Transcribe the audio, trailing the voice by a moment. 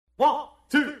1,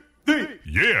 2, 3.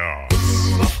 Yeah!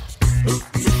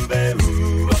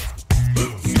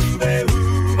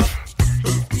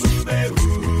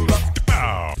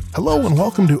 Hello and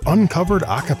welcome to Uncovered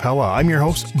Acapella. I'm your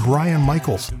host, Brian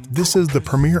Michaels. This is the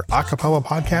premier acapella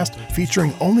podcast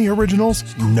featuring only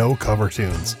originals, no cover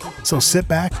tunes. So sit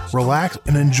back, relax,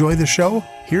 and enjoy the show.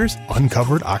 Here's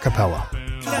Uncovered Acapella.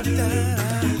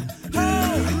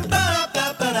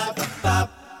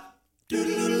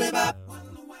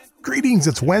 Greetings,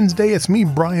 it's Wednesday, it's me,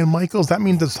 Brian Michaels. That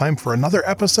means it's time for another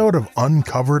episode of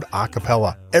Uncovered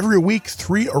Acapella. Every week,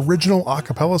 3 original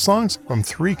acapella songs from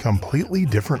 3 completely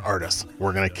different artists.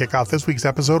 We're going to kick off this week's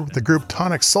episode with the group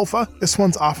Tonic Sulfa. This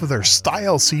one's off of their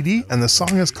Style CD, and the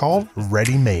song is called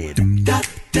Ready Made. A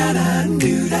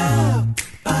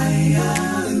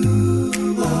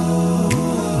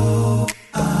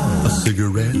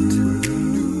cigarette,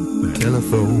 a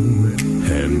telephone,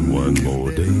 and one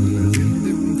more day.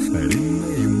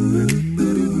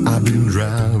 I've been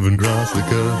driving across the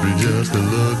country just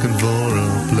looking for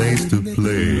a place to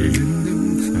play.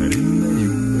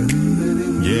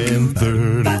 Yeah, in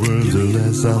 30 words or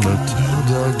less, I'm a tall,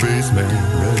 dark bass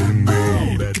man,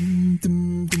 ready-made.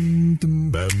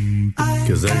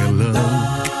 'Cause I got love,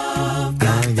 I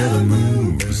got the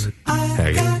moves,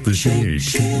 I got the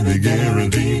shake, the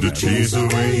guaranteed to chase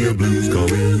away your blues. Call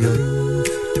me up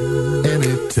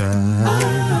anytime.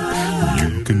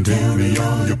 You can tell me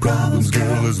all your problems,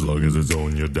 girl, as long as it's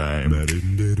on your dime.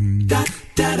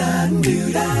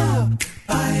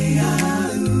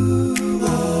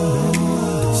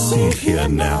 See it here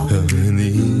now. In the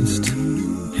east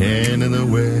and in the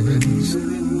west,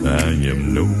 I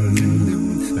am known.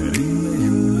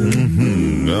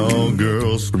 All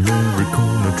girls from every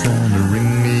corner trying to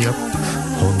ring me up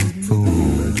on the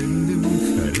phone.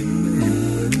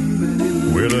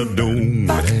 Well, I don't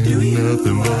have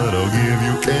nothing, but I'll give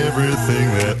you everything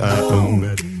that I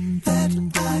own.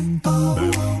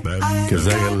 'Cause I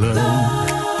got love, I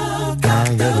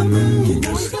got the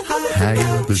moves, I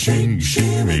got the shake,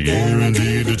 shimmy,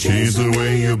 guaranteed to chase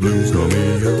away your blues. Call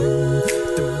me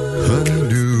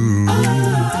honeydew.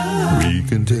 We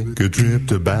can take a trip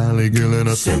to Bali, girl, and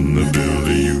I'll send the bill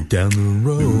to you. Down the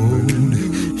road,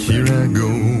 here I go,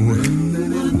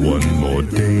 one more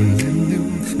day.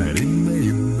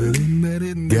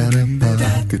 Got a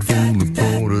pocket full of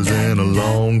quarters and a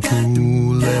long,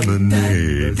 cool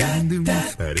lemonade.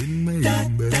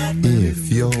 If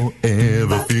you're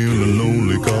ever feeling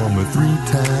lonely, call me 3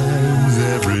 times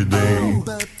every day.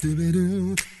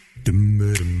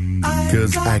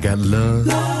 'Cause I got love,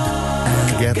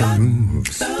 I got the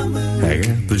moves, I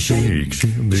got the shake,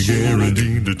 the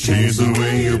guaranteed to chase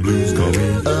away your blues. Call me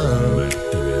up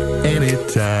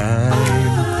anytime.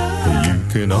 You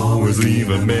can always leave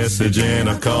a message and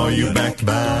I'll call you back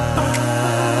by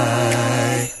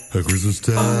Christmas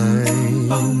time,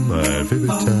 my favorite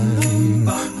time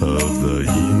of the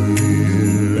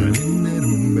year.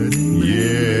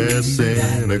 Yeah,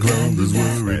 Santa Claus is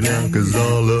worried now 'cause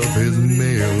all of his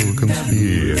mail comes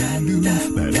here.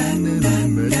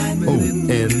 Oh,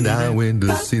 and I went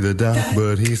to see the doc,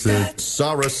 but he said,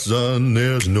 sorry son,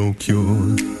 there's no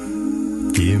cure.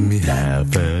 Give me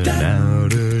half an hour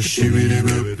to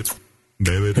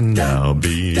shoo-be-doo-boop, and I'll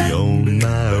be on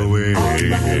my way.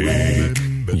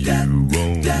 You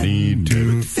won't need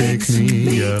to fix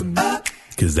me up,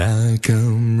 'cause I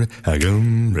come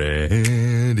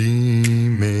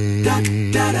ready-made.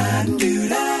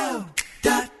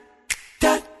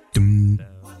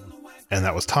 And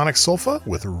that was Tonic Sulfa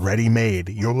with Ready Made.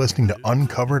 You're listening to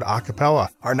Uncovered Acapella.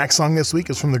 Our next song this week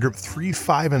is from the group 3,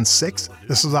 5, and 6.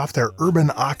 This is off their Urban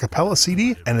Acapella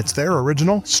CD, and it's their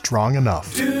original, Strong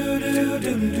Enough.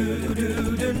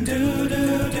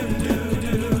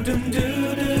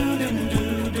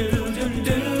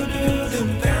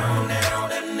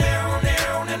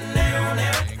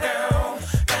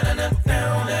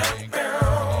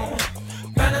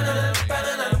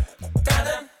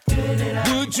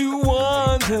 Would you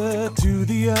wander to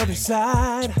the other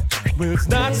side, where it's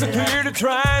not so clear to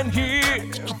try and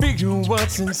figure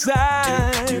what's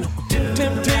inside?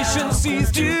 Temptation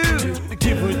seized you to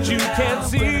give what you can't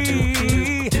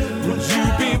see. Would you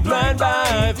be blind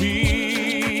by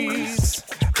peace?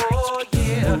 Oh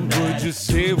yeah. What would you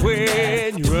say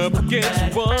when you're up against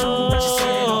the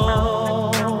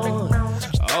wall?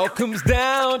 All comes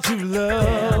down to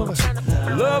love.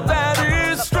 Love that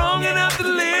is strong enough to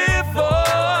live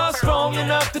for, strong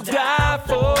enough to die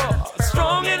for,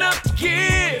 strong enough to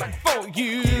give for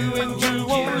you and you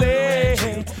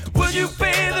only. Will you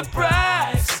pay the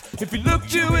price if you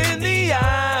looked you in the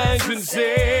eyes and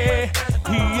say,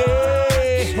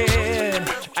 yeah,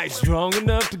 I you strong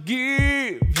enough to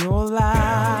give your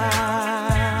life?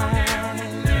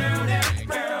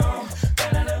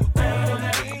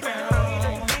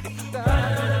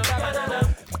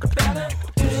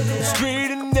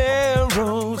 Straight and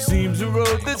narrow seems a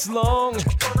road that's long.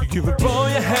 You give up all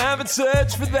you have and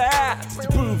search for that to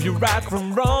prove you're right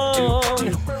from wrong.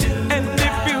 And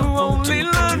if you only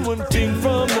learn one thing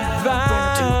from the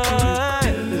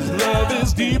vine, this love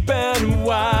is deep and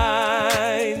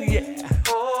wide. Yeah.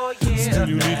 Still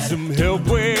you need some help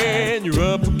when you're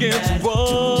up against the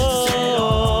wall.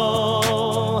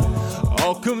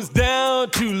 All comes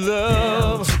down to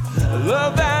love.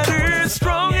 Love that is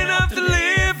strong enough to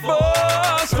live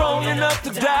for, strong enough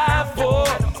to die for,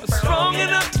 strong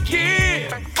enough to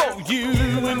give for you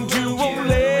and you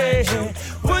only.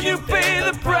 Will you pay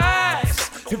the price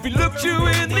if he looked you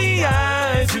in the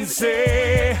eyes and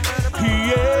say,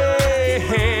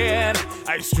 yeah,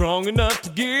 are you strong enough to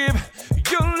give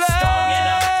your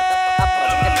life?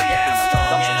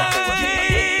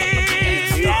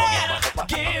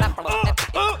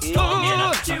 Strong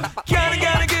enough to give.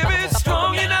 Gotta give it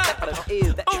strong enough.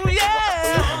 Oh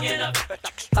yeah.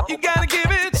 You gotta give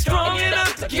it strong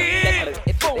enough to give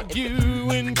for you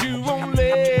and you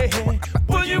only.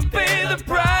 Will you pay the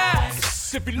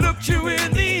price if he looked you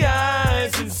in the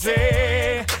eyes and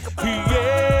say,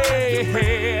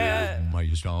 yeah. Are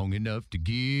you strong enough to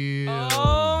give?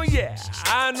 Oh yeah,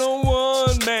 I know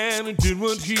one man who did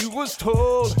what he was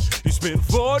told. He spent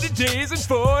 40 days and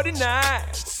 40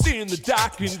 nights in the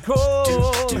dark and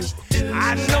cold.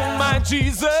 I know my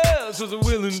Jesus was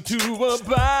willing to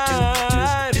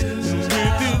abide,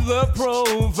 with his love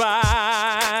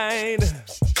provide.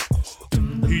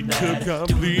 He took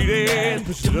complete and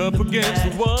pushed it up against the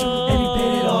wall, and he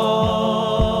paid it all.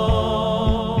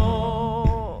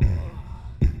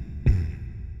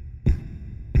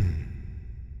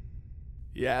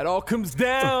 Yeah, it all comes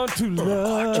down to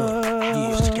love.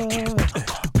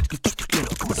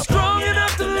 Strong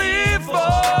enough to live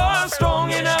for,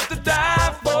 strong enough to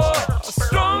die for,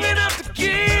 strong enough to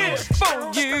give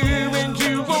for you and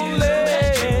you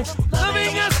only.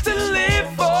 Loving us to live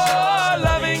for,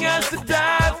 loving us to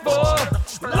die for,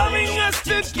 loving us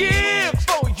to give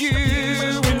for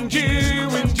you and you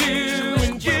and you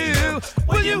and you.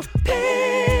 Will you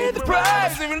pay the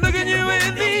price? Let me look at you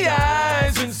in the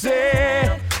eyes and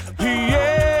say,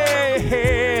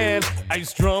 yeah, are you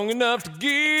strong enough to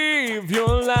give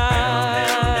your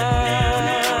life?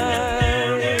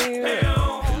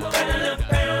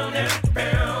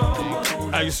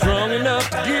 Are you strong enough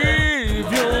to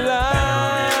give your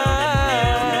life?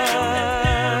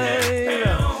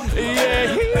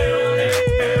 Yeah.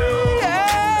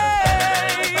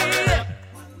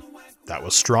 That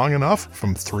was Strong Enough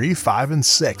from 3, 5, and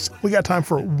 6. We got time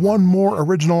for one more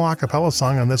original a cappella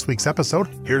song on this week's episode.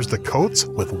 Here's the Coats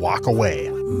with Walk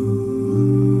Away.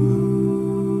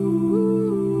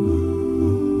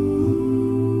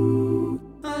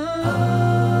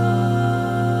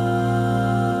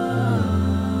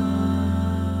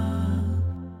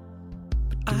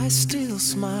 I still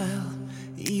smile,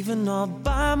 even all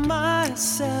by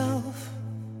myself.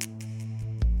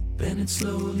 Then it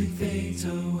slowly fades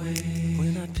away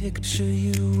when I picture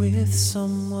you with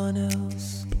someone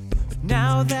else. But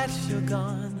now that you're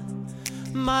gone,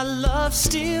 my love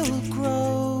still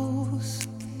grows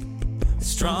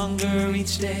stronger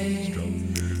each day.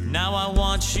 Now I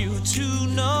want you to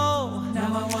know,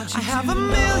 I have a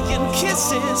million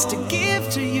kisses to give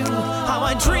to you. How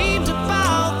I dreamed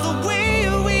about the way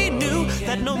we knew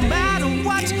that no matter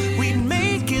what, we'd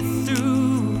make it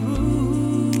through.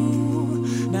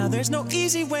 Now there's no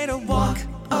easy way to walk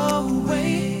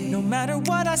away. No matter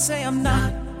what I say, I'm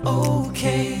not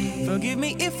okay. Forgive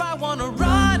me if I wanna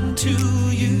run to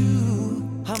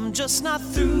you, I'm just not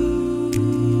through.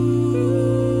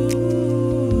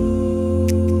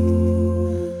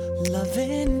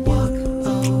 Loving, walk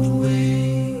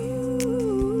away,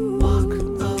 walk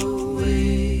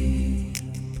away.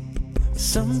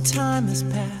 Some time has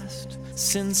passed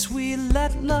since we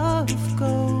let love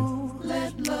go.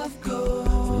 Let love go.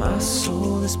 My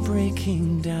soul is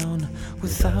breaking down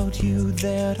without you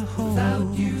there to hold.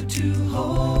 Without you to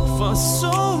hold. For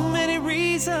so many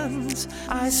reasons,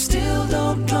 I still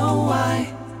don't know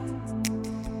why.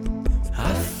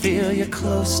 I feel you're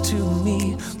close to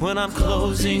me when I'm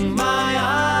closing my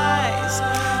eyes.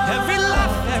 Every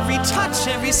laugh, every touch,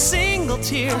 every single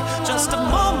tear, just a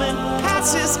moment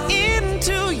passes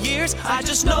into years. I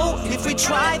just know if we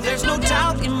try, there's no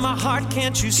doubt in my heart,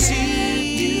 can't you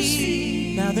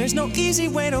see? Now there's no easy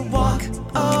way to walk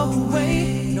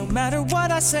away. No matter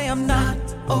what I say, I'm not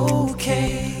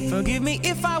okay. Forgive me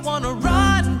if I wanna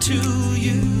run to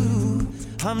you,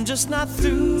 I'm just not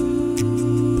through.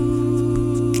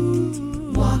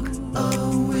 Walk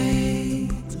away,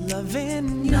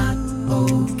 loving you. Not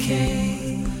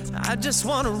okay. I just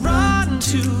wanna run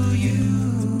to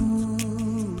you.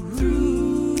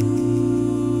 Through.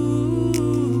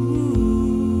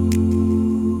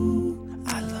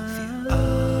 I love you.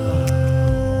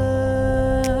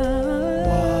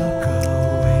 Walk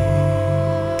away.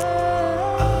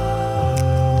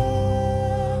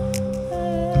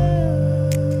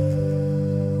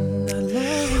 I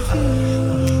love you.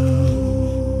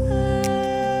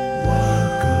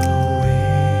 Walk away.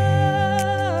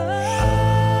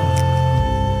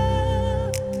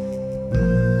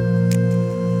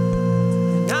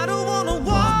 And I don't wanna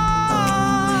walk.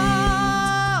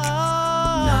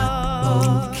 Not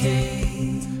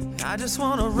okay. I just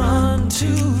wanna run to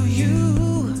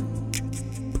you.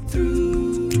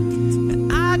 Through.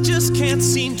 And I just can't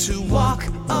seem to walk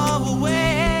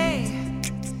away.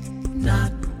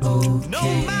 Not okay. No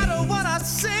matter what I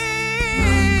say,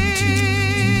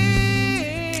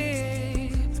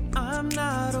 I'm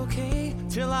not okay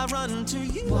till I run to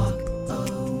you. Walk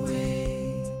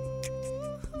away.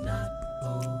 Not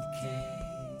okay.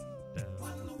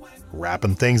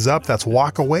 Wrapping things up, that's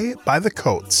Walk Away by The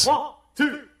Coats. 1,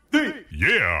 2, 3.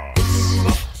 Yeah.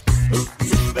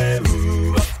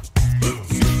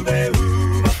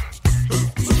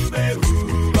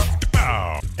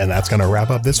 And that's going to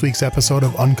wrap up this week's episode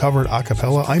of Uncovered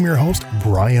Acapella. I'm your host,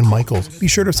 Brian Michaels. Be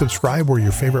sure to subscribe where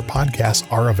your favorite podcasts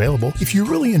are available. If you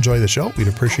really enjoy the show, we'd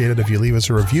appreciate it if you leave us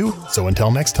a review. So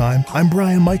until next time, I'm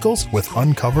Brian Michaels with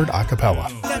Uncovered Acapella.